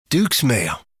Duke's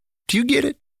mail. Do you get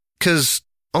it? 'Cause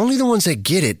only the ones that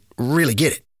get it really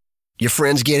get it. Your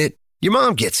friends get it. Your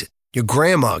mom gets it. Your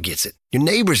grandma gets it. Your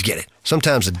neighbors get it.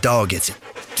 Sometimes the dog gets it.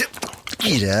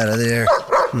 Get out of there.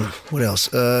 What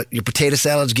else? Your potato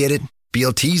salads get it.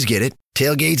 BLTs get it.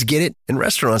 Tailgates get it. And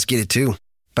restaurants get it too.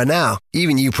 By now,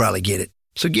 even you probably get it.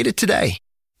 So get it today.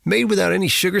 Made without any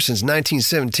sugar since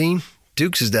 1917,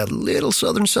 Duke's is that little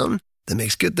southern something that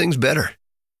makes good things better.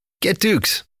 Get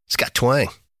Duke's. It's got twang.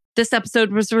 This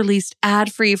episode was released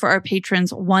ad-free for our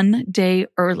patrons 1 day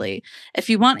early. If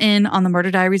you want in on the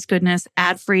Murder Diaries goodness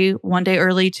ad-free 1 day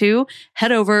early too,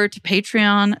 head over to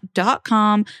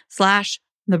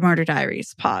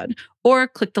patreon.com/themurderdiariespod or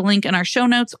click the link in our show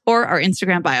notes or our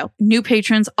Instagram bio. New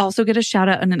patrons also get a shout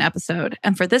out in an episode.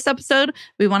 And for this episode,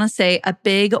 we want to say a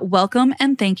big welcome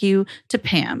and thank you to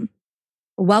Pam.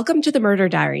 Welcome to the Murder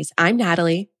Diaries. I'm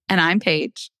Natalie. And I'm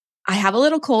Paige. I have a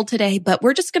little cold today, but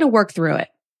we're just going to work through it.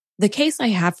 The case I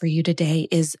have for you today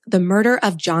is the murder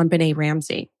of JonBenét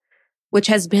Ramsey, which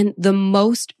has been the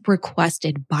most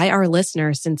requested by our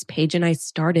listeners since Paige and I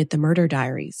started the Murder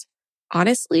Diaries.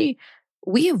 Honestly,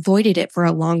 we avoided it for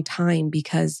a long time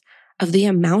because of the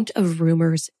amount of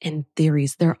rumors and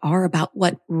theories there are about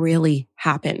what really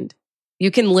happened.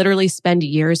 You can literally spend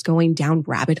years going down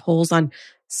rabbit holes on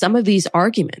some of these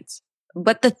arguments.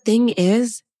 But the thing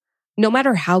is, no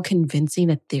matter how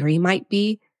convincing a theory might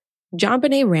be,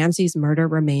 JonBenét Ramsey's murder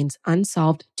remains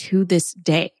unsolved to this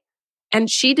day,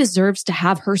 and she deserves to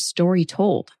have her story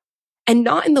told, and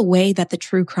not in the way that the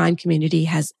true crime community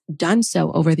has done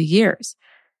so over the years,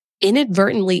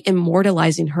 inadvertently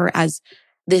immortalizing her as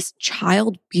this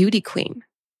child beauty queen.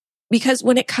 Because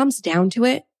when it comes down to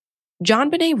it,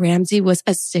 JonBenét Ramsey was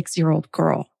a 6-year-old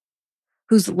girl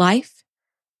whose life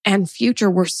and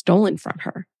future were stolen from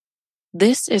her.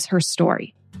 This is her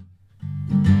story.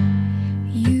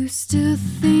 Used to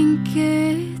think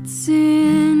it's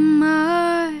in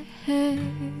my head,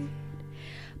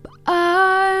 but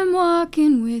I'm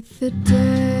walking with the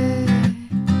dead.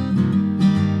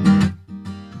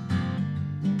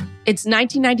 It's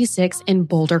 1996 in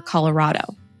Boulder,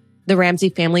 Colorado. The Ramsey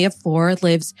family of 4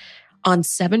 lives on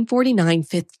 749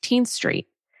 15th Street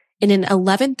in an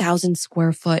 11,000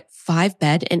 square foot,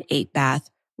 5-bed and 8-bath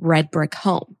red brick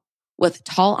home with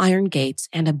tall iron gates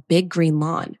and a big green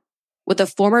lawn, with a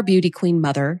former beauty queen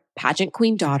mother, pageant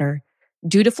queen daughter,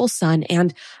 dutiful son,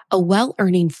 and a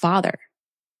well-earning father.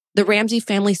 The Ramsey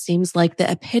family seems like the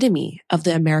epitome of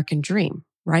the American dream,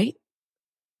 right?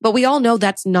 But we all know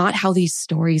that's not how these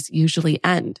stories usually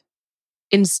end.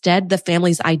 Instead, the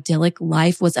family's idyllic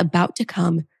life was about to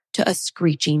come to a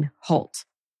screeching halt.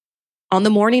 On the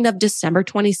morning of December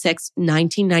 26,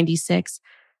 1996,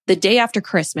 the day after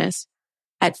Christmas,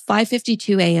 at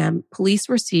 5:52 a.m., police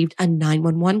received a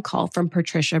 911 call from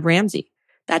Patricia Ramsey.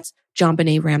 That's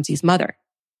JonBenét Ramsey's mother.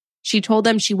 She told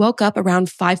them she woke up around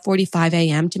 5:45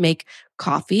 a.m. to make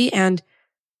coffee and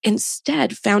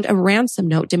instead found a ransom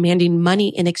note demanding money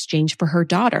in exchange for her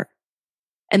daughter,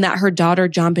 and that her daughter,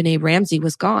 JonBenét Ramsey,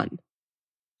 was gone.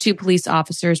 2 police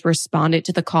officers responded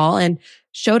to the call and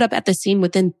showed up at the scene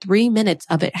within 3 minutes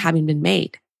of it having been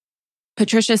made.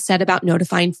 Patricia said about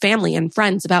notifying family and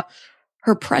friends about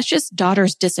her precious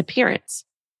daughter's disappearance.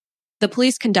 The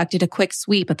police conducted a quick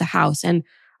sweep of the house and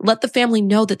let the family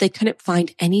know that they couldn't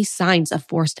find any signs of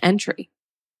forced entry.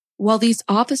 While these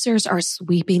officers are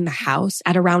sweeping the house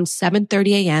at around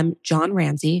 7:30 a.m., John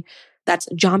Ramsey, that's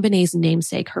JonBenét's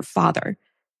namesake, her father,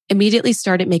 immediately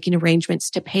started making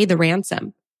arrangements to pay the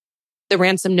ransom. The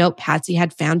ransom note Patsy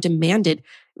had found demanded,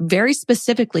 very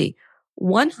specifically,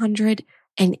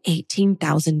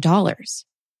 $118,000.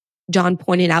 John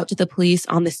pointed out to the police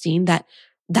on the scene that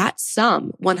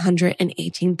sum,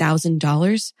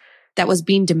 $118,000, that was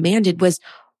being demanded was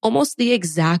almost the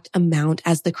exact amount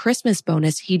as the Christmas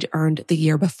bonus he'd earned the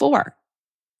year before.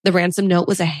 The ransom note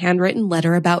was a handwritten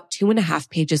letter about 2.5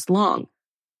 pages long.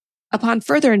 Upon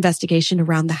further investigation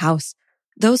around the house,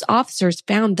 those officers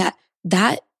found that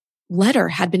letter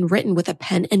had been written with a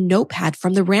pen and notepad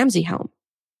from the Ramsey home.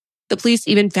 The police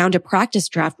even found a practice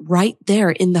draft right there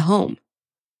in the home.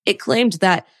 It claimed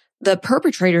that the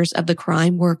perpetrators of the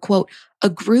crime were, quote, a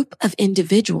group of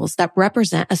individuals that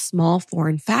represent a small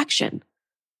foreign faction.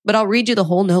 But I'll read you the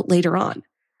whole note later on.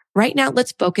 Right now,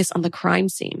 let's focus on the crime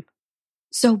scene.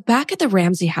 So back at the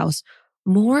Ramsey house,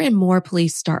 more and more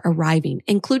police start arriving,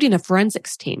 including a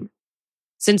forensics team.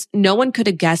 Since no one could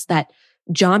have guessed that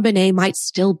JonBenét might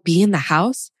still be in the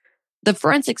house, the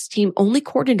forensics team only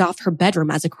cordoned off her bedroom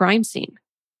as a crime scene.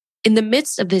 In the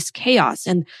midst of this chaos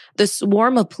and the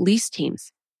swarm of police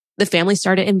teams, the family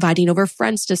started inviting over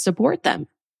friends to support them.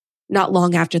 Not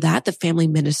long after that, the family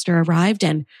minister arrived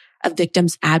and a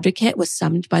victim's advocate was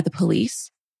summoned by the police.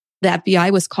 The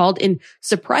FBI was called in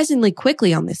surprisingly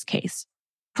quickly on this case,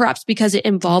 perhaps because it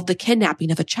involved the kidnapping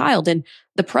of a child and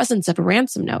the presence of a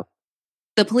ransom note.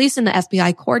 The police and the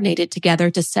FBI coordinated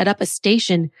together to set up a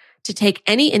station to take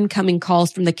any incoming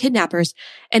calls from the kidnappers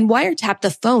and wiretap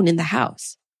the phone in the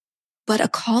house. But a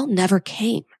call never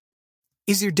came.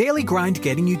 Is your daily grind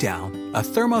getting you down? A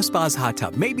ThermoSpa's hot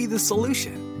tub may be the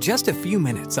solution. Just a few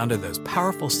minutes under those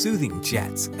powerful soothing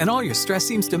jets, and all your stress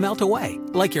seems to melt away,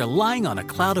 like you're lying on a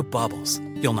cloud of bubbles.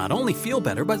 You'll not only feel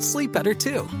better, but sleep better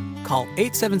too. Call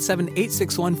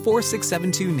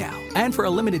 877-861-4672 now, and for a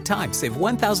limited time, save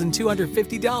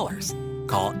 $1,250.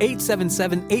 Call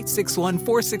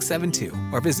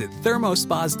 877-861-4672 or visit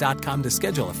thermospas.com to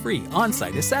schedule a free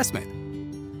on-site assessment.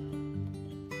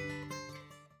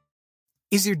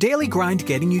 Is your daily grind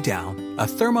getting you down? A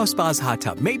ThermoSpa's hot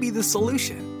tub may be the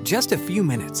solution. Just a few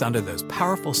minutes under those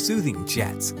powerful soothing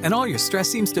jets, and all your stress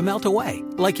seems to melt away,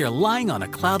 like you're lying on a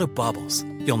cloud of bubbles.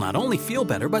 You'll not only feel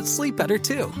better, but sleep better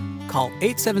too. Call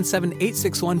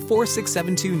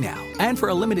 877-861-4672 now, and for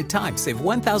a limited time, save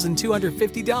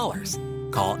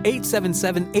 $1,250. Call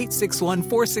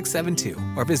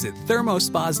 877-861-4672 or visit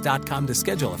thermospas.com to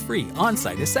schedule a free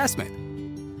on-site assessment.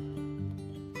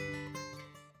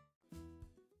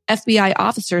 FBI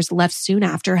officers left soon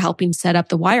after, helping set up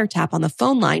the wiretap on the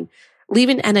phone line,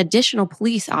 leaving an additional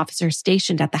police officer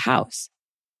stationed at the house.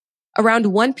 Around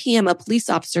 1 p.m., a police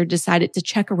officer decided to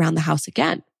check around the house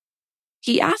again.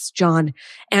 He asked John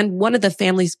and one of the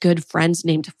family's good friends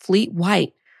named Fleet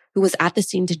White, who was at the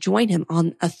scene, to join him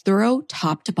on a thorough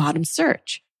top-to-bottom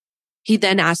search. He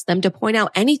then asked them to point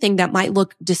out anything that might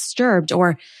look disturbed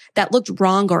or that looked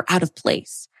wrong or out of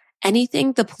place,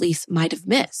 anything the police might have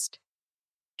missed.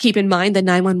 Keep in mind, the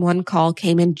 911 call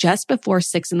came in just before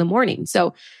 6 a.m,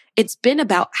 so it's been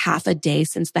about half a day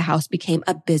since the house became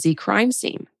a busy crime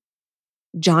scene.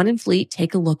 John and Fleet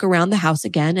take a look around the house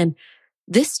again, and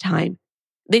this time,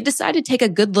 they decide to take a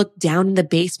good look down in the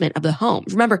basement of the home.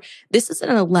 Remember, this is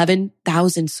an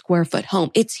 11,000 square foot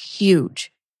home. It's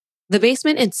huge. The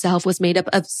basement itself was made up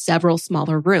of several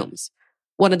smaller rooms.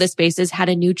 One of the spaces had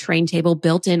a new train table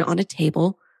built in on a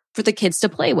table for the kids to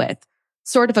play with,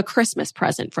 sort of a Christmas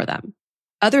present for them.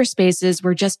 Other spaces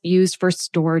were just used for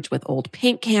storage with old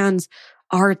paint cans,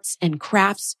 arts and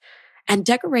crafts, and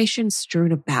decorations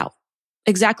strewn about.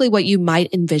 Exactly what you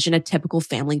might envision a typical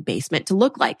family basement to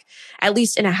look like, at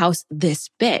least in a house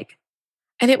this big.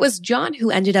 And it was John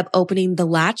who ended up opening the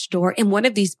latch door in one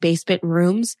of these basement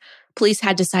rooms police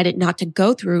had decided not to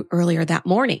go through earlier that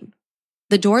morning.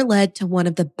 The door led to one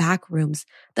of the back rooms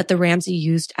that the Ramsey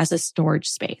used as a storage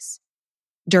space.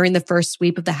 During the first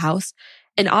sweep of the house,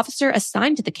 an officer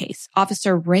assigned to the case,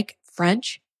 Officer Rick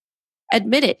French,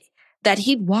 admitted that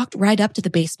he'd walked right up to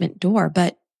the basement door,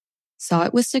 but saw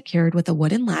it was secured with a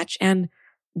wooden latch and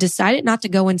decided not to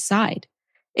go inside,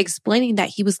 explaining that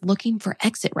he was looking for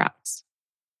exit routes.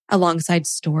 Alongside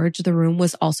storage, the room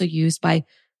was also used by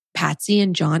Patsy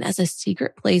and John as a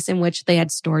secret place in which they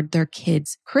had stored their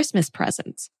kids' Christmas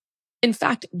presents. In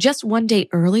fact, just one day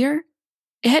earlier,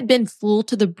 it had been full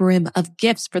to the brim of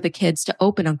gifts for the kids to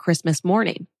open on Christmas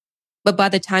morning. But by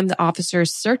the time the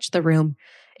officers searched the room,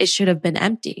 it should have been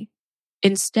empty.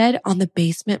 Instead, on the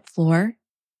basement floor,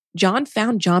 John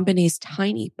found JonBenét's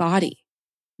tiny body.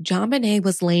 JonBenét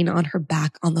was laying on her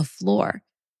back on the floor,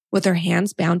 with her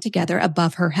hands bound together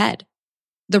above her head.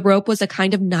 The rope was a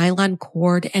kind of nylon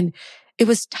cord, and it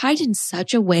was tied in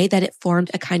such a way that it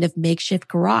formed a kind of makeshift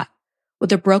garrote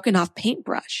with a broken off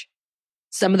paintbrush.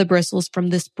 Some of the bristles from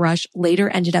this brush later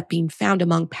ended up being found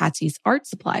among Patsy's art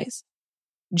supplies.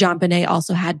 JonBenét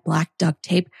also had black duct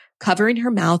tape covering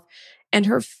her mouth, and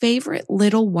her favorite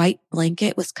little white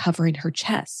blanket was covering her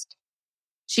chest.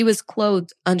 She was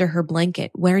clothed under her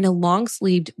blanket, wearing a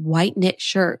long-sleeved white knit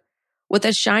shirt with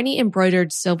a shiny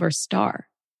embroidered silver star,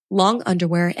 long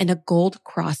underwear, and a gold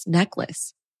cross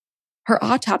necklace. Her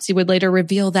autopsy would later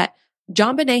reveal that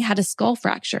JonBenét had a skull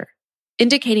fracture,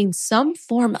 indicating some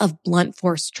form of blunt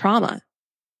force trauma,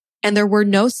 and there were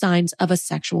no signs of a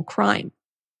sexual crime.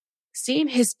 Seeing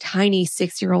his tiny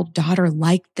 6-year-old daughter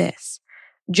like this,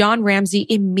 John Ramsey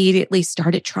immediately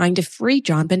started trying to free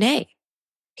JonBenét.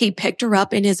 He picked her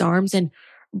up in his arms and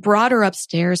brought her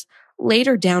upstairs, laid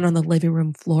her down on the living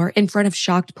room floor in front of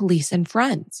shocked police and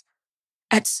friends.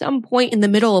 At some point in the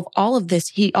middle of all of this,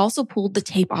 he also pulled the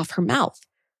tape off her mouth.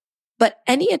 But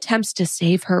any attempts to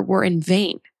save her were in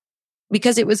vain,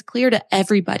 because it was clear to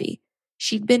everybody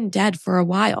she'd been dead for a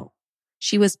while.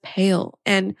 She was pale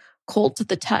and cold to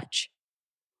the touch.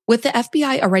 With the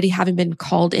FBI already having been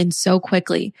called in so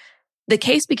quickly, The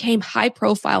case became high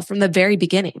profile from the very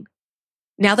beginning.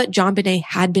 Now that JonBenét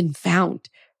had been found,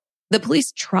 the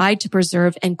police tried to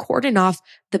preserve and cordon off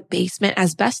the basement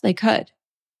as best they could.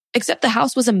 Except the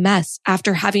house was a mess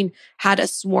after having had a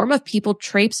swarm of people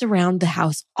traipse around the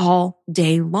house all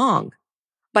day long.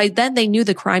 By then, they knew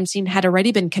the crime scene had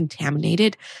already been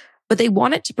contaminated, but they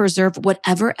wanted to preserve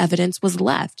whatever evidence was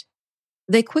left.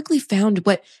 They quickly found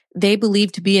what they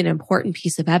believed to be an important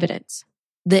piece of evidence: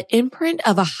 the imprint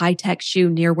of a high-tech shoe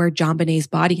near where JonBenét's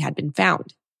body had been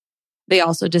found. They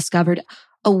also discovered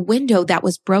a window that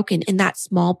was broken in that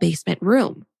small basement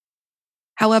room.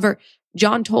 However,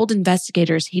 John told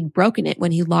investigators he'd broken it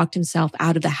when he locked himself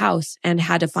out of the house and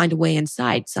had to find a way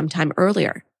inside sometime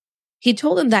earlier. He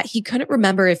told them that he couldn't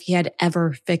remember if he had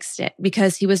ever fixed it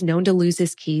because he was known to lose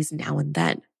his keys now and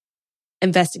then.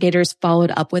 Investigators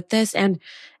followed up with this and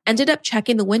ended up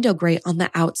checking the window grate on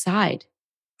the outside,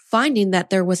 finding that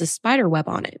there was a spider web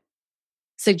on it,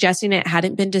 suggesting it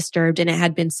hadn't been disturbed and it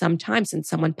had been some time since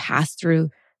someone passed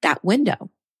through that window.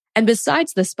 And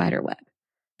besides the spider web,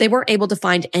 they weren't able to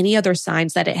find any other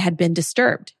signs that it had been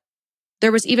disturbed.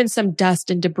 There was even some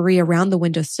dust and debris around the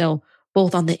windowsill,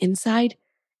 both on the inside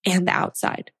and the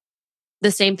outside.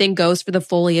 The same thing goes for the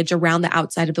foliage around the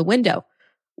outside of the window.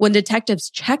 When detectives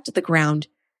checked the ground,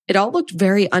 it all looked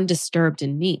very undisturbed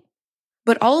and neat.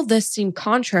 But all of this seemed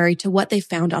contrary to what they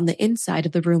found on the inside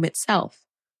of the room itself.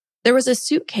 There was a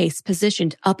suitcase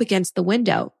positioned up against the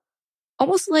window,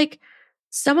 almost like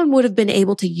someone would have been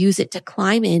able to use it to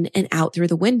climb in and out through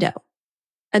the window.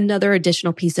 Another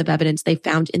additional piece of evidence they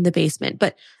found in the basement,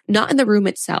 but not in the room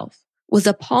itself, was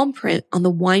a palm print on the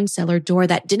wine cellar door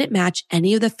that didn't match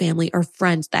any of the family or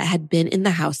friends that had been in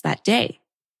the house that day.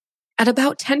 At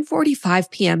about 10:45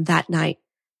 p.m. that night,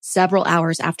 several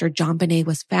hours after JonBenét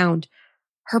was found,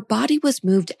 her body was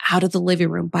moved out of the living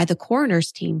room by the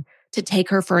coroner's team to take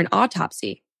her for an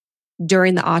autopsy.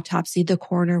 During the autopsy, the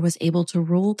coroner was able to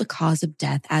rule the cause of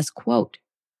death as, quote,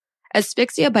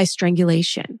 asphyxia by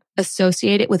strangulation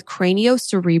associated with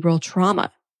craniocerebral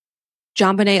trauma.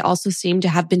 JonBenét also seemed to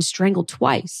have been strangled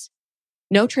twice.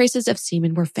 No traces of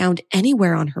semen were found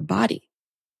anywhere on her body,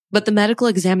 but the medical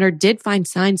examiner did find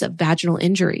signs of vaginal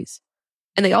injuries,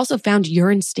 and they also found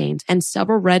urine stains and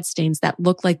several red stains that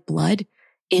looked like blood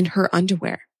in her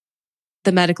underwear.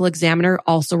 The medical examiner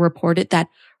also reported that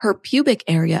her pubic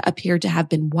area appeared to have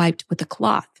been wiped with a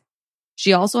cloth.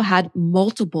 She also had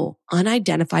multiple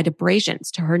unidentified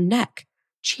abrasions to her neck,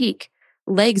 cheek,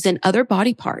 legs, and other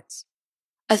body parts.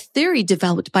 A theory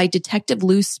developed by Detective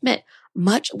Lou Smith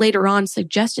much later on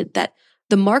suggested that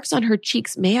the marks on her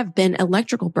cheeks may have been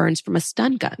electrical burns from a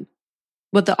stun gun.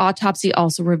 What the autopsy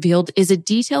also revealed is a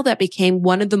detail that became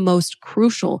one of the most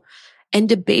crucial and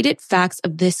debated facts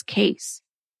of this case: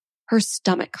 her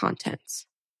stomach contents.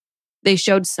 They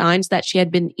showed signs that she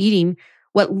had been eating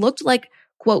what looked like,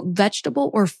 quote,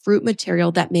 vegetable or fruit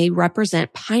material that may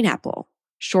represent pineapple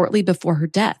shortly before her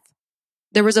death.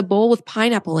 There was a bowl with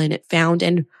pineapple in it found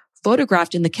and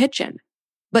photographed in the kitchen,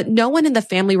 but no one in the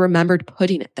family remembered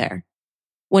putting it there.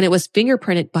 When it was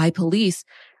fingerprinted by police,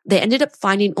 they ended up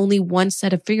finding only one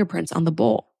set of fingerprints on the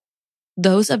bowl,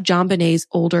 those of JonBenét's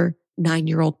older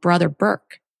 9-year-old brother,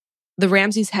 Burke. The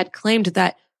Ramseys had claimed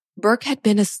that Burke had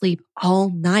been asleep all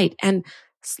night and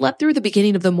slept through the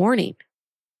beginning of the morning.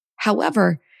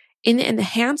 However, in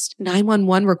enhanced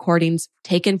 911 recordings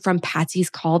taken from Patsy's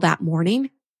call that morning,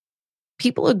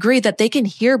 people agree that they can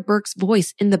hear Burke's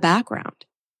voice in the background.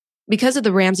 Because of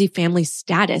the Ramsey family's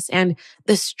status and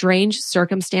the strange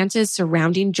circumstances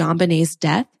surrounding JonBenét's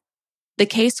death, the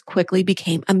case quickly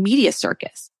became a media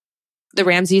circus. The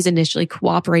Ramseys initially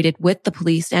cooperated with the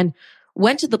police and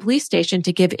went to the police station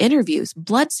to give interviews,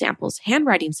 blood samples,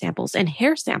 handwriting samples, and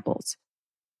hair samples.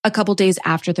 A couple days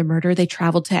after the murder, they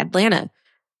traveled to Atlanta,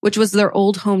 which was their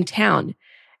old hometown,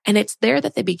 and it's there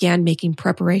that they began making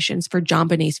preparations for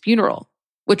JonBenét's funeral,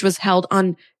 which was held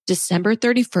on December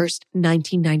 31st,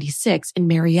 1996 in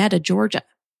Marietta, Georgia.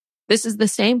 This is the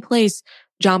same place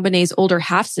JonBenét's older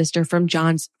half-sister from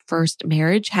John's first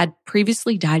marriage had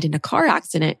previously died in a car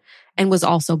accident and was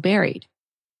also buried.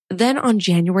 Then on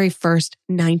January 1st,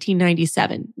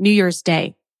 1997, New Year's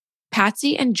Day,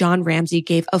 Patsy and John Ramsey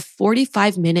gave a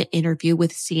 45-minute interview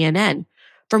with CNN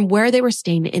from where they were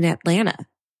staying in Atlanta.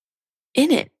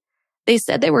 In it, they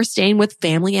said they were staying with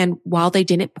family, and while they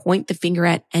didn't point the finger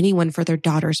at anyone for their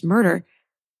daughter's murder,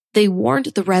 they warned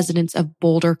the residents of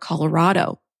Boulder,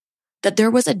 Colorado, that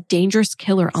there was a dangerous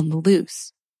killer on the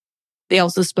loose. They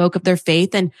also spoke of their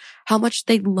faith and how much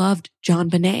they loved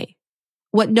JonBenét.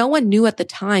 What no one knew at the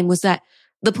time was that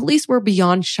the police were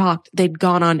beyond shocked they'd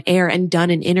gone on air and done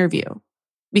an interview.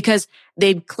 because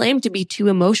they'd claimed to be too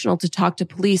emotional to talk to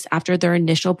police after their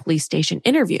initial police station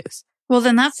interviews. Well,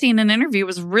 then that scene and interview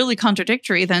was really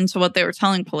contradictory then to what they were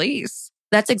telling police.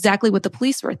 That's exactly what the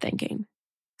police were thinking.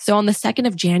 So on the 2nd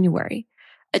of January,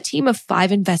 a team of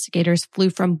 5 investigators flew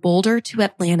from Boulder to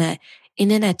Atlanta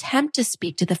in an attempt to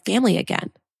speak to the family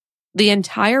again. The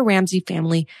entire Ramsey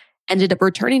family ended up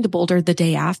returning to Boulder the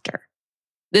day after.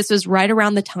 This was right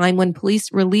around the time when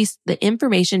police released the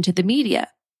information to the media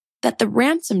that the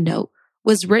ransom note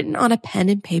was written on a pen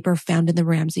and paper found in the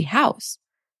Ramsey house,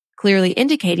 clearly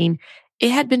indicating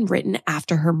it had been written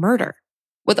after her murder.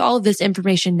 With all of this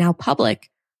information now public,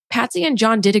 Patsy and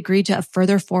John did agree to a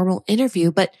further formal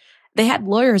interview, but they had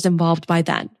lawyers involved by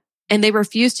then, and they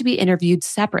refused to be interviewed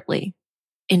separately.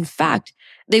 In fact,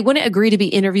 they wouldn't agree to be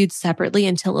interviewed separately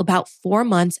until about 4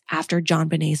 months after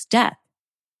JonBenét's death.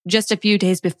 Just a few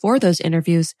days before those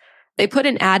interviews, they put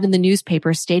an ad in the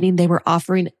newspaper stating they were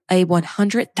offering a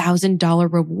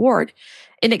 $100,000 reward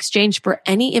in exchange for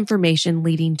any information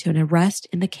leading to an arrest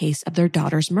in the case of their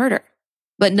daughter's murder.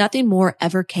 But nothing more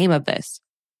ever came of this.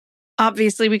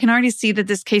 Obviously, we can already see that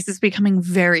this case is becoming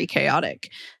very chaotic.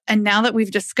 And now that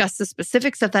we've discussed the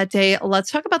specifics of that day,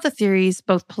 let's talk about the theories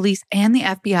both police and the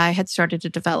FBI had started to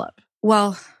develop.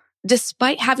 Well,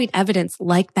 despite having evidence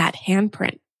like that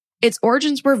handprint, its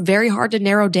origins were very hard to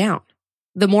narrow down.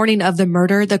 The morning of the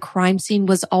murder, the crime scene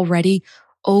was already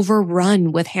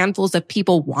overrun with handfuls of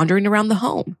people wandering around the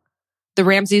home. The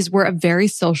Ramseys were a very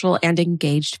social and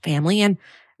engaged family, and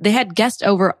they had guests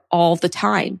over all the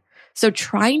time. So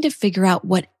trying to figure out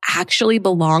what actually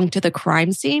belonged to the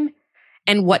crime scene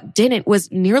and what didn't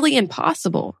was nearly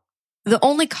impossible. The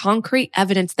only concrete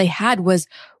evidence they had was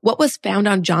what was found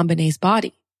on JonBenét's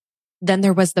body. Then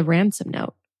there was the ransom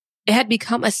note. It had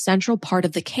become a central part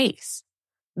of the case.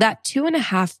 That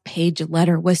 2.5-page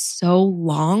letter was so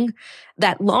long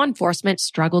that law enforcement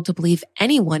struggled to believe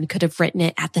anyone could have written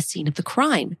it at the scene of the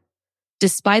crime,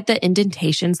 despite the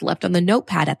indentations left on the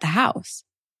notepad at the house.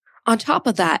 On top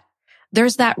of that,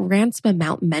 there's that ransom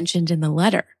amount mentioned in the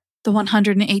letter. The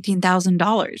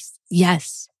 $118,000.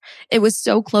 Yes, it was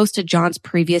so close to John's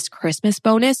previous Christmas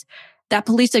bonus that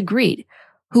police agreed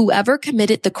whoever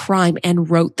committed the crime and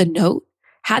wrote the note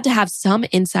had to have some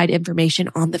inside information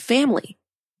on the family.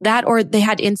 That or they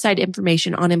had inside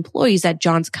information on employees at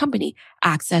John's company,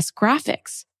 Access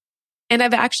Graphics. And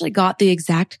I've actually got the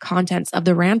exact contents of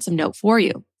the ransom note for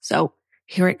you. So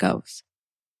here it goes.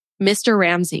 Mr.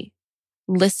 Ramsey,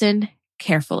 listen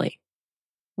carefully.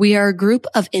 We are a group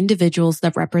of individuals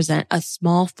that represent a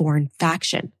small foreign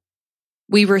faction.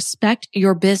 We respect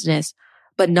your business,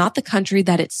 but not the country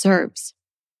that it serves.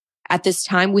 At this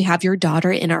time, we have your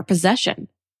daughter in our possession.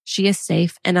 She is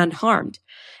safe and unharmed.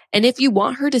 And if you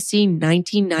want her to see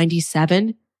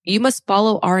 1997, you must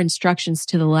follow our instructions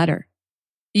to the letter.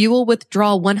 You will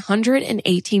withdraw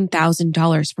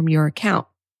 $118,000 from your account.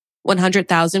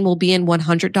 $100,000 will be in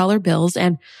 $100 bills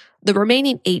and the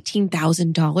remaining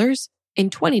 $18,000 in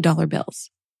 $20 bills.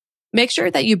 Make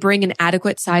sure that you bring an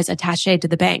adequate size attaché to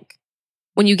the bank.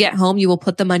 When you get home, you will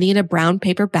put the money in a brown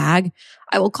paper bag.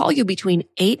 I will call you between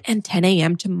 8 and 10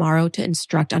 a.m. tomorrow to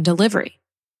instruct on delivery.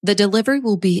 The delivery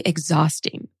will be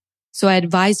exhausting, so I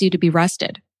advise you to be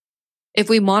rested. If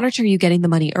we monitor you getting the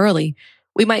money early,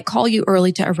 we might call you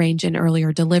early to arrange an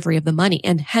earlier delivery of the money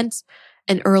and hence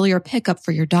an earlier pickup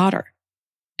for your daughter.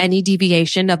 Any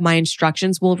deviation of my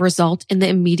instructions will result in the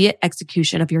immediate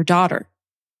execution of your daughter.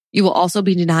 You will also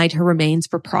be denied her remains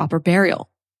for proper burial.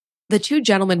 The 2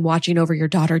 gentlemen watching over your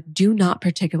daughter do not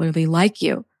particularly like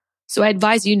you, so I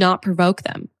advise you not provoke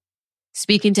them.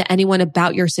 Speaking to anyone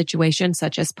about your situation,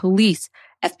 such as police,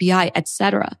 FBI,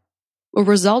 etc., will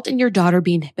result in your daughter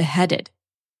being beheaded.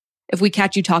 If we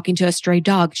catch you talking to a stray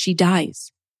dog, she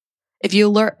dies. If you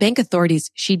alert bank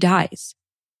authorities, she dies.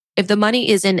 If the money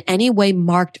is in any way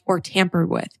marked or tampered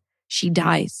with, she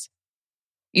dies.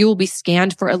 You will be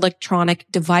scanned for electronic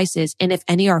devices, and if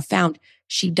any are found,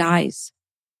 she dies.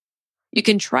 You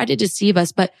can try to deceive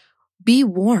us, but be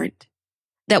warned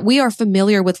that we are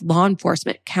familiar with law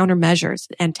enforcement countermeasures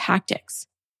and tactics.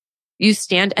 You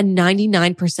stand a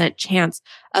 99% chance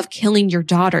of killing your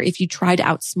daughter if you try to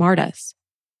outsmart us.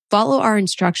 Follow our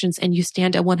instructions and you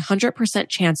stand a 100%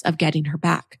 chance of getting her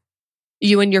back.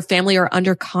 You and your family are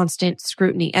under constant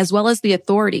scrutiny, as well as the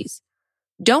authorities.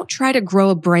 Don't try to grow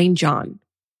a brain, John.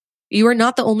 You are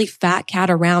not the only fat cat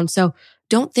around, so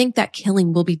don't think that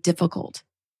killing will be difficult.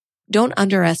 Don't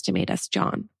underestimate us,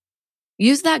 John.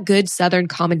 Use that good Southern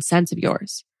common sense of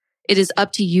yours. It is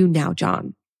up to you now,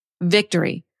 John.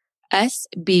 Victory.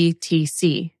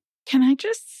 SBTC. Can I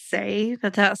just say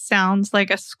that sounds like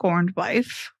a scorned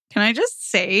wife? Can I just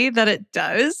say that it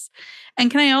does? And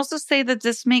can I also say that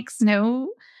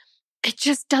it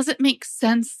just doesn't make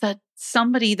sense that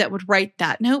somebody that would write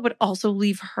that note would also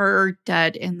leave her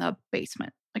dead in the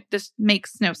basement. Like, this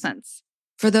makes no sense.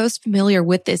 For those familiar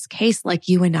with this case like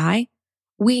you and I,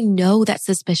 we know that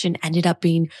suspicion ended up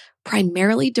being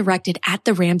primarily directed at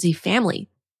the Ramsey family,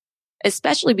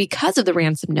 especially because of the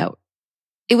ransom note.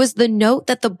 It was the note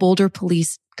that the Boulder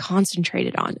police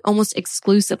concentrated on almost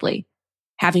exclusively.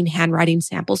 Having handwriting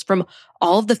samples from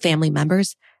all of the family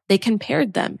members, they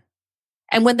compared them.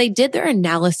 And when they did their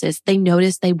analysis, they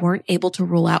noticed they weren't able to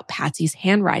rule out Patsy's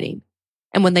handwriting.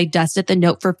 And when they dusted the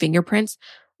note for fingerprints,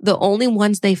 the only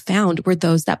ones they found were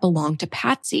those that belonged to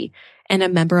Patsy and a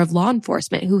member of law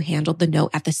enforcement who handled the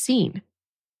note at the scene.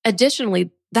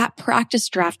 Additionally, that practice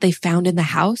draft they found in the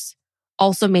house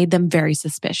also made them very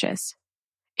suspicious.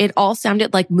 It all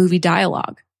sounded like movie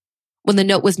dialogue. When the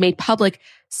note was made public,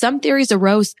 some theories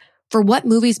arose for what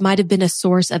movies might have been a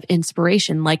source of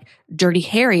inspiration, like Dirty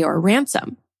Harry or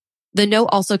Ransom. The note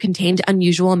also contained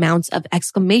unusual amounts of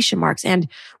exclamation marks and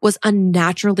was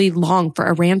unnaturally long for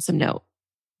a ransom note.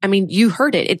 I mean, you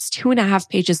heard it. It's 2.5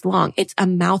 pages long. It's a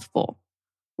mouthful.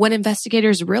 When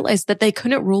investigators realized that they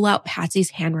couldn't rule out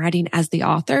Patsy's handwriting as the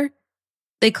author,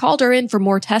 they called her in for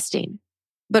more testing.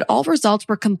 But all results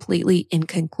were completely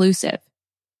inconclusive.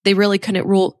 They really couldn't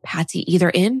rule Patsy either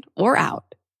in or out.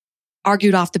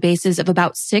 Argued off the basis of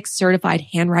about 6 certified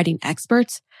handwriting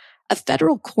experts, a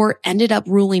federal court ended up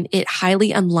ruling it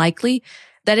highly unlikely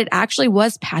that it actually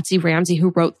was Patsy Ramsey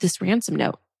who wrote this ransom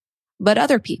note. But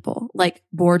other people, like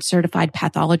board-certified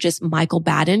pathologist Michael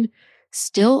Baden,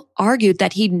 still argued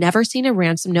that he'd never seen a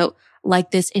ransom note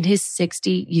like this in his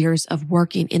 60 years of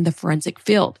working in the forensic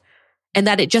field, and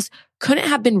that it just couldn't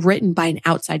have been written by an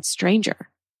outside stranger.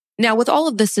 Now, with all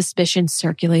of this suspicion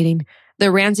circulating,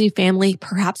 the Ramsey family,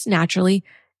 perhaps naturally,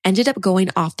 ended up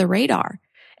going off the radar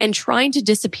and trying to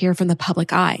disappear from the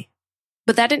public eye.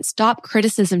 But that didn't stop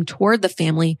criticism toward the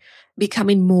family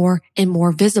becoming more and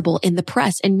more visible in the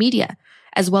press and media,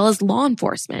 as well as law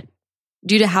enforcement.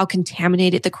 Due to how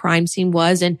contaminated the crime scene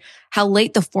was and how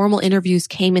late the formal interviews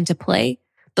came into play,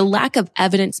 the lack of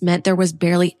evidence meant there was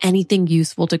barely anything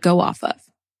useful to go off of.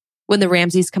 When the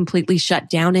Ramseys completely shut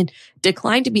down and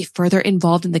declined to be further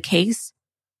involved in the case,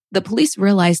 the police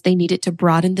realized they needed to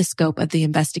broaden the scope of the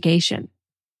investigation.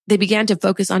 They began to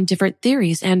focus on different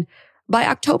theories, and by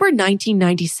October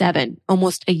 1997,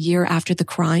 almost a year after the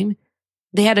crime,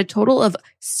 they had a total of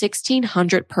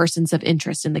 1,600 persons of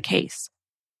interest in the case.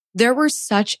 There were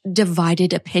such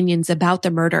divided opinions about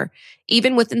the murder,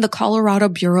 even within the Colorado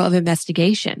Bureau of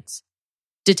Investigations.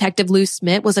 Detective Lou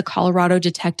Smith was a Colorado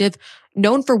detective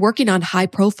known for working on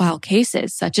high-profile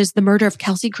cases, such as the murder of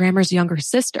Kelsey Grammer's younger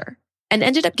sister, and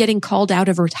ended up getting called out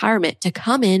of retirement to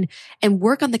come in and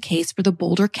work on the case for the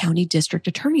Boulder County District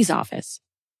Attorney's Office.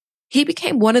 He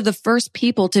became one of the first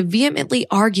people to vehemently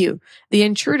argue the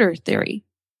intruder theory.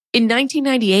 In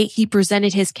 1998, he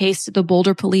presented his case to the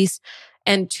Boulder police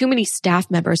and too many staff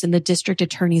members in the district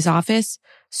attorney's office,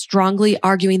 strongly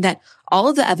arguing that all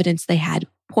of the evidence they had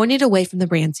pointed away from the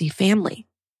Ramsey family.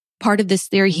 Part of this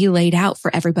theory he laid out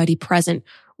for everybody present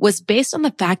was based on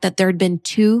the fact that there had been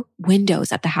 2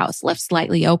 windows at the house left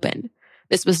slightly open.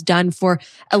 This was done for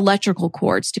electrical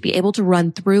cords to be able to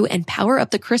run through and power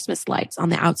up the Christmas lights on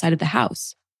the outside of the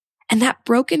house. And that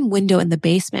broken window in the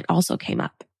basement also came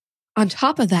up. On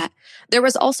top of that, there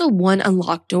was also one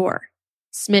unlocked door.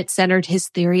 Smith centered his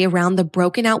theory around the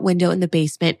broken out window in the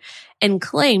basement and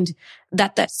claimed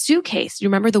that suitcase, you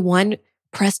remember the one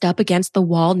pressed up against the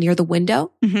wall near the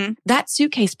window? Mm-hmm. That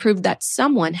suitcase proved that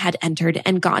someone had entered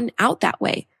and gotten out that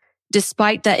way,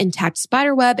 despite the intact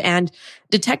spiderweb and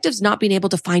detectives not being able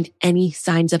to find any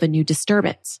signs of a new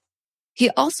disturbance. He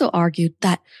also argued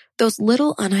that those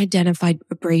little unidentified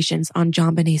abrasions on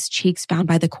JonBenét's cheeks found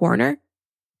by the coroner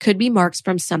could be marks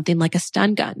from something like a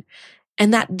stun gun,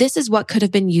 and that this is what could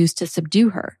have been used to subdue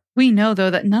her. We know, though,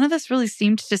 that none of this really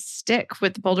seemed to stick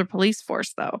with the Boulder police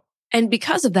force, though. And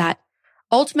because of that,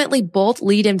 ultimately both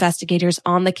lead investigators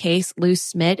on the case, Lou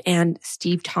Smith and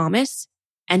Steve Thomas,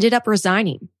 ended up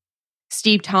resigning.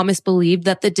 Steve Thomas believed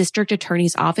that the district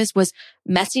attorney's office was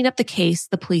messing up the case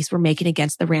the police were making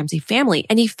against the Ramsey family,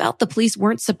 and he felt the police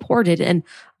weren't supported and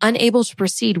unable to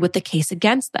proceed with the case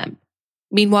against them.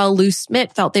 Meanwhile, Lou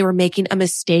Smith felt they were making a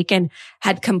mistake and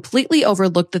had completely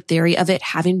overlooked the theory of it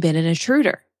having been an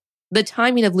intruder. The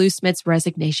timing of Lou Smith's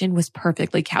resignation was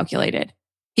perfectly calculated.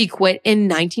 He quit in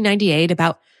 1998,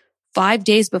 about 5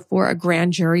 days before a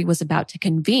grand jury was about to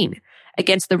convene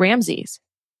against the Ramseys.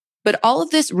 But all of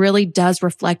this really does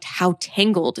reflect how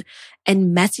tangled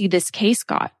and messy this case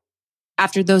got.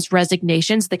 After those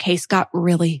resignations, the case got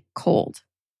really cold.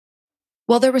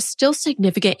 While there was still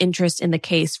significant interest in the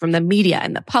case from the media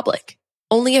and the public,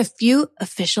 only a few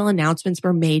official announcements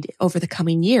were made over the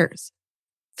coming years.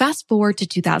 Fast forward to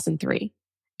 2003,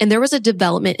 and there was a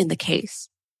development in the case.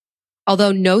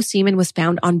 Although no semen was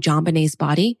found on JonBenét's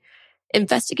body,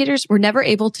 investigators were never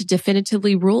able to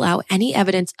definitively rule out any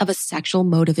evidence of a sexual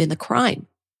motive in the crime.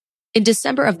 In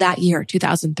December of that year,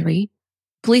 2003,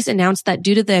 police announced that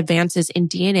due to the advances in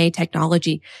DNA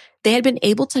technology, they had been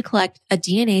able to collect a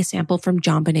DNA sample from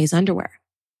JonBenét's underwear.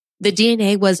 The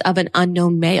DNA was of an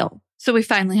unknown male. So we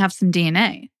finally have some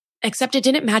DNA. Except it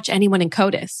didn't match anyone in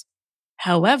CODIS.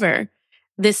 However,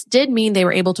 this did mean they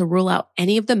were able to rule out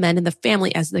any of the men in the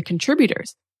family as the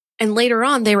contributors. And later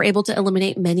on, they were able to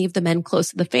eliminate many of the men close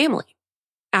to the family.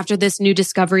 After this new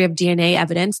discovery of DNA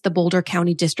evidence, the Boulder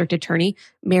County District Attorney,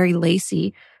 Mary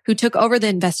Lacey, who took over the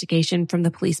investigation from the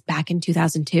police back in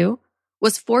 2002,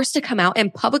 was forced to come out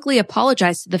and publicly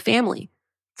apologize to the family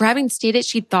for having stated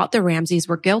she thought the Ramseys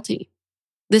were guilty.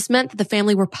 This meant that the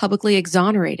family were publicly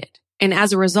exonerated, and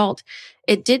as a result,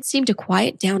 it did seem to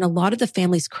quiet down a lot of the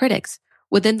family's critics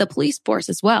within the police force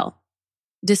as well.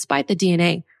 Despite the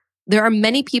DNA, there are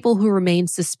many people who remain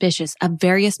suspicious of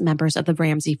various members of the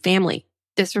Ramsey family.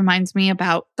 This reminds me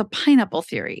about the pineapple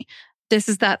theory. This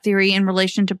is that theory in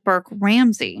relation to Burke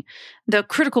Ramsey. The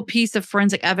critical piece of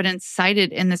forensic evidence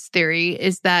cited in this theory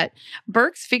is that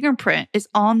Burke's fingerprint is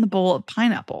on the bowl of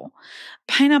pineapple.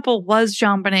 Pineapple was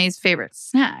JonBenét's favorite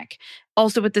snack.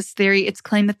 Also with this theory, it's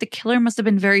claimed that the killer must have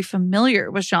been very familiar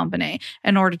with JonBenét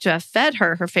in order to have fed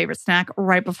her favorite snack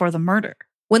right before the murder.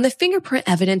 When the fingerprint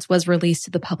evidence was released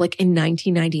to the public in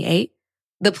 1998,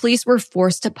 the police were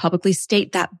forced to publicly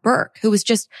state that Burke, who was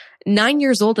just 9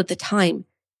 years old at the time,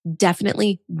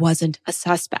 definitely wasn't a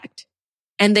suspect.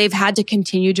 And they've had to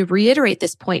continue to reiterate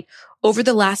this point over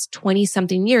the last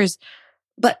 20-something years,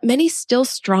 but many still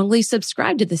strongly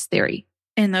subscribe to this theory.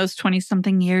 In those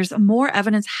 20-something years, more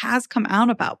evidence has come out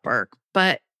about Burke,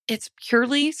 but it's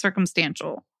purely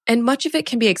circumstantial. And much of it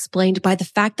can be explained by the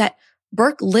fact that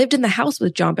Burke lived in the house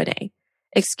with JonBenét,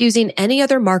 excusing any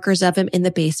other markers of him in the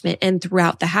basement and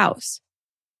throughout the house.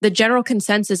 The general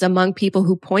consensus among people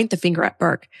who point the finger at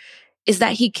Burke is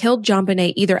that he killed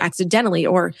JonBenét either accidentally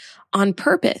or on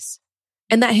purpose,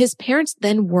 and that his parents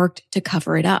then worked to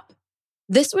cover it up.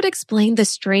 This would explain the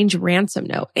strange ransom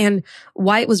note and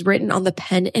why it was written on the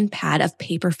pen and pad of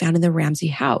paper found in the Ramsey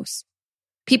house.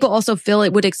 People also feel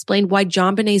it would explain why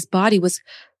JonBenét's body was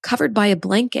covered by a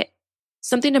blanket,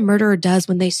 something a murderer does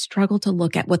when they struggle to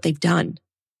look at what they've done.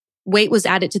 Weight was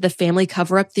added to the family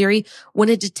cover-up theory when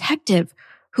a detective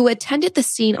who attended the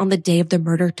scene on the day of the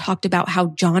murder talked about how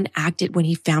John acted when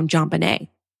he found JonBenét.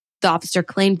 The officer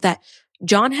claimed that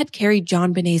John had carried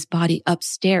JonBenét's body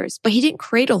upstairs, but he didn't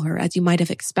cradle her as you might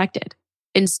have expected.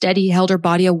 Instead, he held her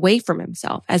body away from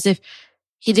himself as if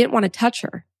he didn't want to touch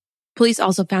her. Police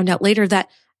also found out later that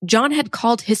John had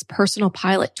called his personal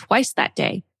pilot twice that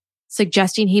day,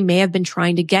 suggesting he may have been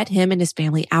trying to get him and his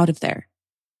family out of there.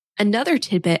 Another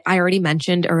tidbit I already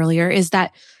mentioned earlier is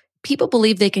that people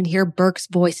believe they can hear Burke's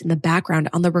voice in the background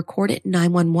on the recorded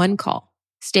 911 call,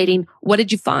 stating, "What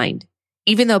did you find?"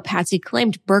 Even though Patsy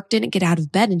claimed Burke didn't get out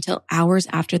of bed until hours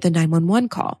after the 911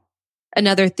 call.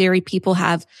 Another theory people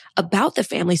have about the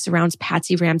family surrounds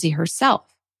Patsy Ramsey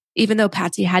herself. Even though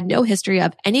Patsy had no history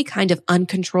of any kind of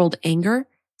uncontrolled anger,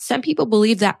 some people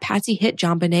believe that Patsy hit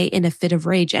JonBenét in a fit of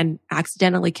rage and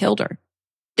accidentally killed her.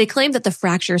 They claim that the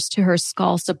fractures to her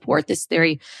skull support this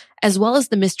theory, as well as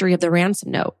the mystery of the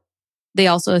ransom note. They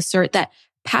also assert that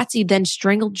Patsy then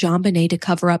strangled JonBenét to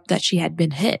cover up that she had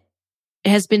been hit. It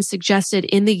has been suggested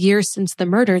in the years since the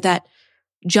murder that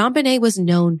JonBenét was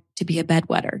known to be a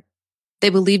bedwetter. They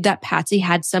believed that Patsy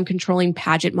had some controlling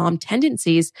pageant mom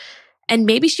tendencies, and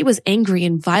maybe she was angry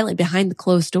and violent behind the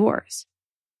closed doors.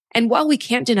 And while we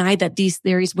can't deny that these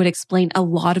theories would explain a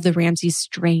lot of the Ramseys'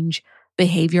 strange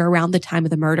behavior around the time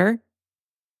of the murder,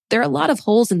 there are a lot of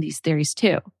holes in these theories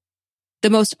too. The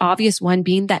most obvious one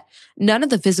being that none of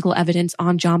the physical evidence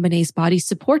on JonBenét's body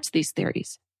supports these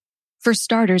theories. For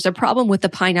starters, a problem with the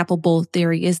pineapple bowl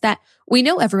theory is that we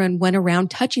know everyone went around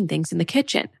touching things in the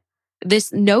kitchen.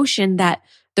 This notion that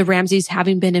the Ramseys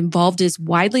having been involved is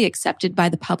widely accepted by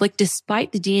the public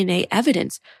despite the DNA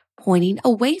evidence pointing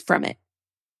away from it.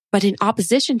 But in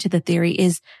opposition to the theory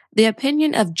is the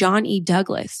opinion of John E.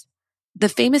 Douglas, the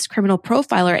famous criminal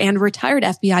profiler and retired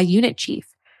FBI unit chief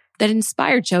that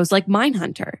inspired shows like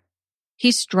Mindhunter.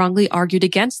 He strongly argued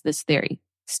against this theory,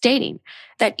 stating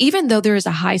that even though there is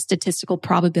a high statistical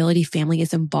probability family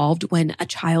is involved when a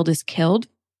child is killed,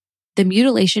 the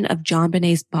mutilation of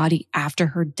JonBenét's body after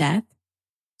her death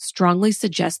strongly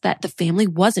suggests that the family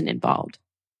wasn't involved.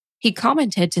 He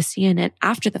commented to CNN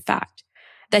after the fact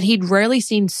that he'd rarely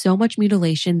seen so much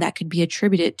mutilation that could be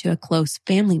attributed to a close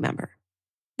family member.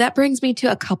 That brings me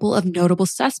to a couple of notable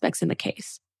suspects in the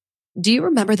case. Do you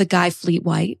remember the guy Fleet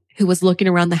White who was looking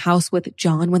around the house with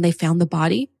John when they found the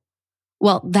body?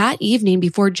 Well, that evening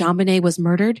before JonBenét was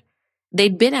murdered,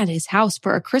 they'd been at his house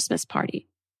for a Christmas party.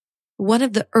 One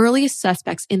of the earliest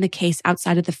suspects in the case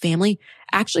outside of the family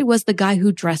actually was the guy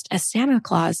who dressed as Santa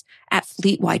Claus at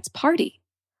Fleet White's party.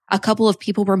 A couple of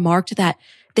people remarked that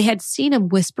they had seen him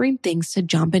whispering things to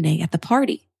JonBenét at the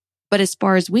party. But as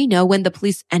far as we know, when the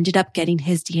police ended up getting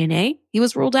his DNA, he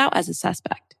was ruled out as a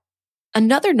suspect.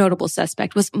 Another notable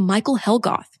suspect was Michael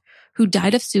Helgoth, who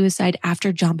died of suicide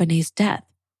after JonBenét's death,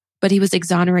 but he was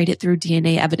exonerated through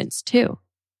DNA evidence too.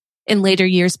 In later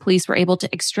years, police were able to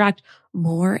extract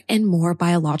more and more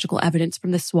biological evidence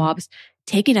from the swabs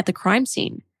taken at the crime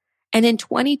scene. And in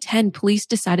 2010, police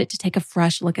decided to take a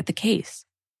fresh look at the case.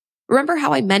 Remember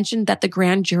how I mentioned that the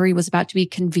grand jury was about to be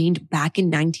convened back in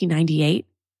 1998?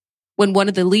 When one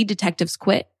of the lead detectives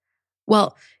quit?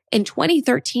 Well, in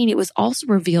 2013, it was also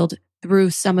revealed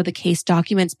through some of the case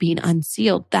documents being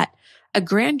unsealed that a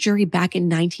grand jury back in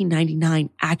 1999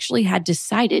 actually had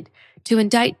decided to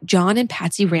indict John and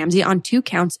Patsy Ramsey on 2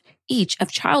 counts each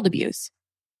of child abuse.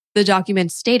 The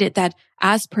documents stated that,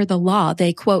 as per the law,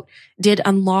 they, quote, did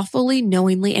unlawfully,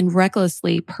 knowingly, and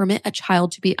recklessly permit a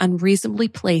child to be unreasonably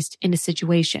placed in a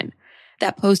situation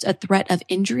that posed a threat of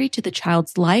injury to the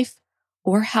child's life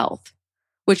or health,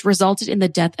 which resulted in the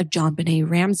death of JonBenét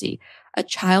Ramsey, a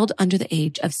child under the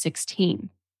age of 16.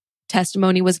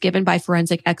 Testimony was given by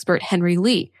forensic expert Henry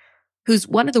Lee, who's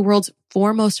one of the world's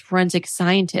foremost forensic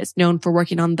scientists, known for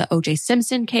working on the O.J.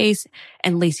 Simpson case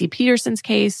and Lacey Peterson's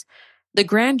case. The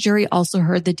grand jury also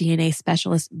heard the DNA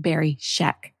specialist Barry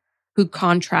Scheck, who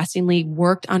contrastingly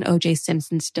worked on O.J.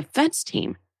 Simpson's defense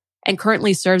team and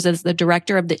currently serves as the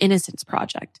director of the Innocence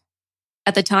Project.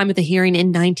 At the time of the hearing in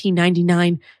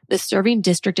 1999, the serving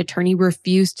district attorney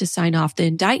refused to sign off the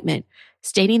indictment,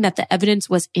 stating that the evidence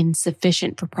was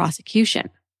insufficient for prosecution.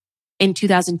 In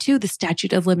 2002, the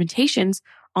statute of limitations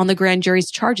on the grand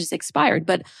jury's charges expired,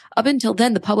 but up until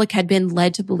then, the public had been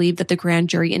led to believe that the grand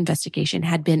jury investigation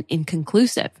had been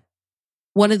inconclusive.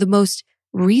 One of the most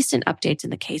recent updates in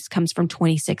the case comes from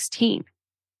 2016.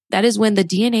 That is when the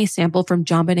DNA sample from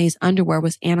JonBenét's underwear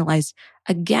was analyzed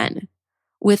again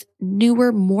with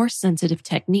newer, more sensitive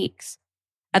techniques.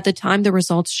 At the time, the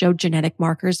results showed genetic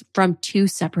markers from 2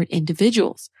 separate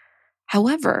individuals.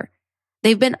 However,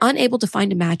 they've been unable to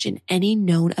find a match in any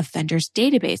known offenders'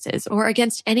 databases or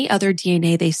against any other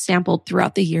DNA they sampled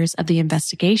throughout the years of the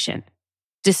investigation.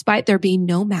 Despite there being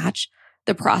no match,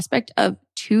 the prospect of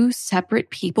 2 separate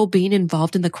people being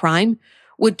involved in the crime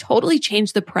would totally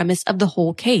change the premise of the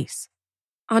whole case.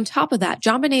 On top of that,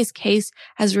 JonBenét's case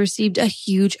has received a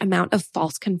huge amount of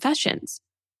false confessions.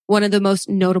 One of the most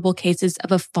notable cases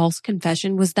of a false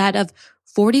confession was that of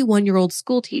 41-year-old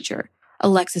schoolteacher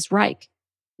Alexis Reich,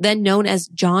 then known as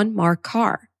John Mark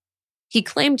Carr. He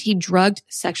claimed he drugged,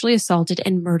 sexually assaulted,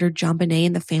 and murdered JonBenét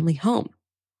in the family home.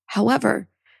 However,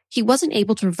 he wasn't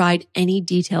able to provide any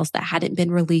details that hadn't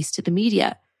been released to the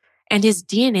media, and his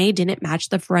DNA didn't match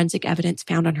the forensic evidence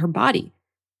found on her body.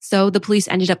 So the police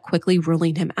ended up quickly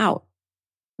ruling him out.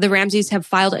 The Ramseys have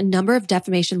filed a number of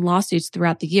defamation lawsuits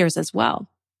throughout the years as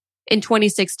well. In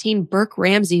 2016, Burke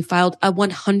Ramsey filed a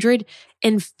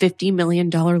 $150 million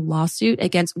lawsuit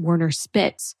against Werner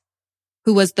Spitz,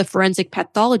 who was the forensic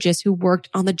pathologist who worked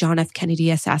on the John F. Kennedy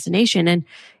assassination, and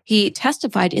he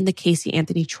testified in the Casey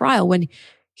Anthony trial when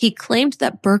he claimed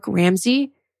that Burke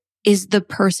Ramsey is the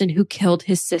person who killed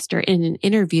his sister in an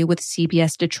interview with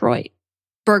CBS Detroit.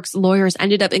 Burke's lawyers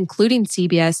ended up including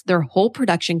CBS, their whole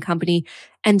production company,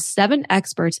 and 7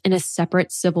 experts in a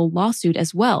separate civil lawsuit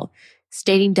as well,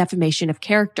 stating defamation of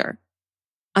character.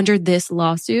 Under this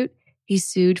lawsuit, he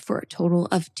sued for a total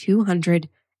of $250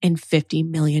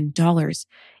 million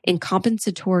in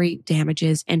compensatory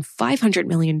damages and $500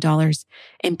 million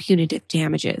in punitive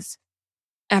damages.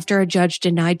 After a judge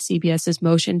denied CBS's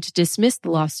motion to dismiss the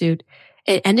lawsuit,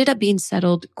 it ended up being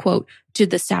settled, quote, to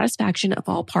the satisfaction of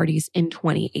all parties in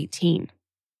 2018.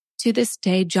 To this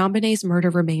day, JonBenét's murder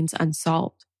remains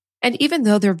unsolved. And even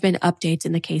though there have been updates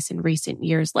in the case in recent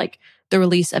years, like the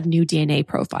release of new DNA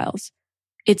profiles,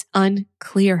 it's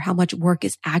unclear how much work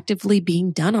is actively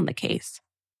being done on the case.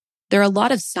 There are a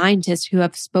lot of scientists who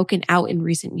have spoken out in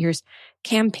recent years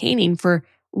campaigning for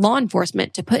law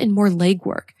enforcement to put in more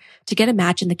legwork to get a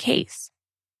match in the case.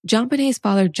 JonBenét's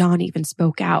father, John, even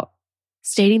spoke out,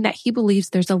 stating that he believes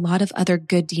there's a lot of other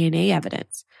good DNA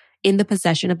evidence, in the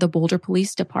possession of the Boulder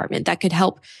Police Department that could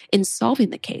help in solving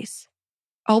the case.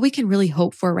 All we can really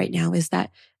hope for right now is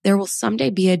that there will someday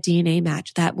be a DNA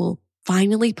match that will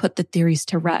finally put the theories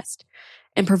to rest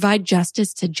and provide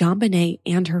justice to JonBenét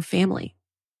and her family.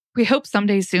 We hope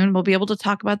someday soon we'll be able to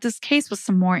talk about this case with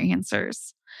some more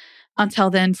answers. Until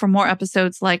then, for more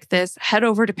episodes like this, head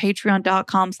over to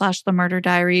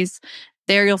patreon.com/themurderdiaries.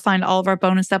 There you'll find all of our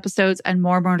bonus episodes and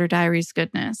more Murder Diaries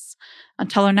goodness.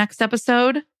 Until our next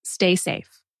episode, Stay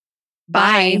safe.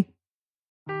 bye.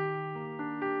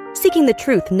 Seeking the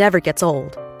truth never gets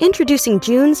old. Introducing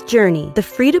June's Journey, the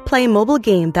free-to-play mobile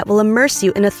game that will immerse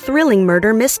you in a thrilling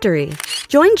murder mystery.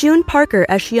 Join June Parker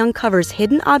as she uncovers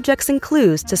hidden objects and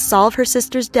clues to solve her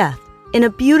sister's death in a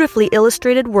beautifully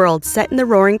illustrated world set in the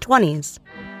Roaring '20s.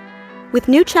 With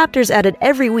new chapters added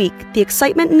every week, the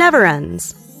excitement never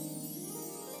ends.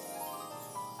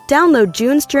 Download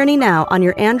June's Journey now on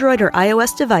your Android or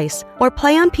iOS device or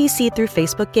play on PC through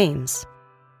Facebook Games.